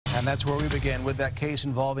And that's where we begin with that case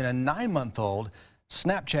involving a 9-month-old.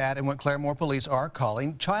 Snapchat and what Claremore police are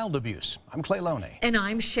calling child abuse. I'm Clay Loney. And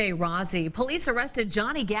I'm Shay Rozzi. Police arrested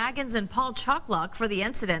Johnny Gaggins and Paul Chukluck for the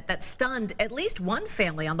incident that stunned at least one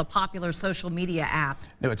family on the popular social media app.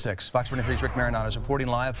 New at 6. Fox 23's Rick Marinano is reporting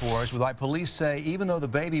live for us with why police say even though the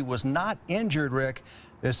baby was not injured, Rick,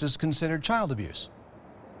 this is considered child abuse.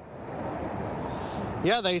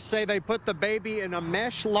 Yeah, they say they put the baby in a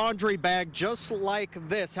mesh laundry bag just like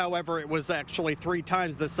this. However, it was actually 3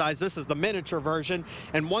 times the size. This is the miniature version.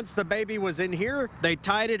 And once the baby was in here, they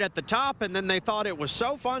tied it at the top, and then they thought it was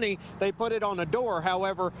so funny, they put it on a door.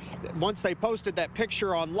 However, once they posted that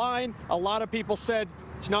picture online, a lot of people said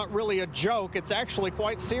it's not really a joke. It's actually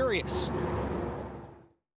quite serious.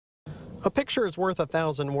 A picture is worth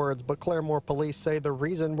 1,000 words, but Claremore police say the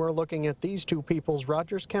reason we're looking at these two people's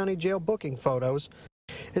Rogers County Jail booking photos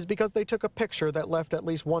is because they took a picture that left at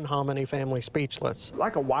least one Hominy family speechless.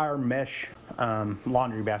 Like a wire mesh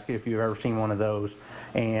laundry basket, if you've ever seen one of those,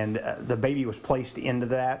 and the baby was placed into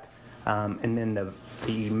that, and then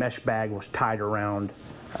the mesh bag was tied around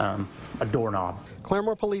a doorknob.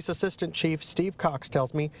 Claremore Police Assistant Chief Steve Cox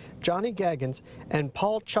tells me Johnny Gaggins and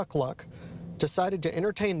Paul Chukluck decided to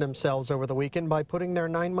entertain themselves over the weekend by putting their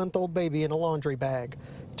 9-month-old baby in a laundry bag,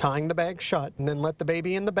 tying the bag shut, and then let the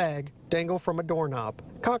baby in the bag dangle from a doorknob.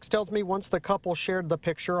 Cox tells me once the couple shared the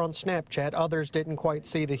picture on Snapchat, others didn't quite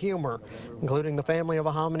see the humor, including the family of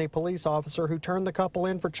a Hominy police officer who turned the couple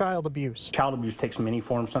in for child abuse. Child abuse takes many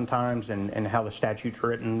forms sometimes, and how the statute's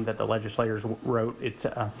written that the legislators wrote. It's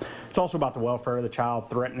also about the welfare of the child,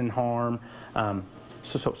 threatening harm.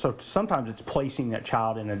 So sometimes it's placing that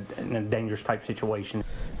child in a dangerous type situation.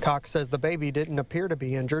 Cox says the baby didn't appear to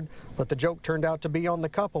be injured, but the joke turned out to be on the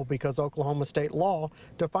couple because Oklahoma state law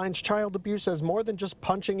defines child abuse as more than just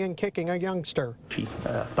punching and kicking a youngster. She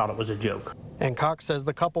thought it was a joke. And Cox says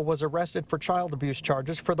the couple was arrested for child abuse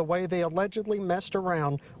charges for the way they allegedly messed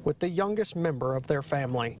around with the youngest member of their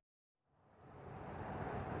family.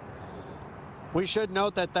 We should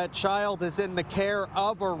note that that child is in the care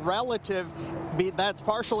of a relative. That's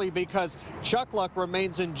partially because Chukluck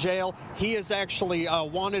remains in jail. He is actually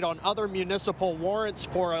wanted on other municipal warrants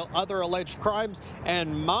for other alleged crimes.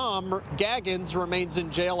 And Mom Gaggins remains in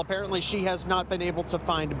jail. Apparently, she has not been able to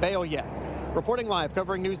find bail yet. Reporting live,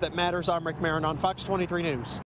 covering news that matters, I'm Rick Marin on Fox 23 News.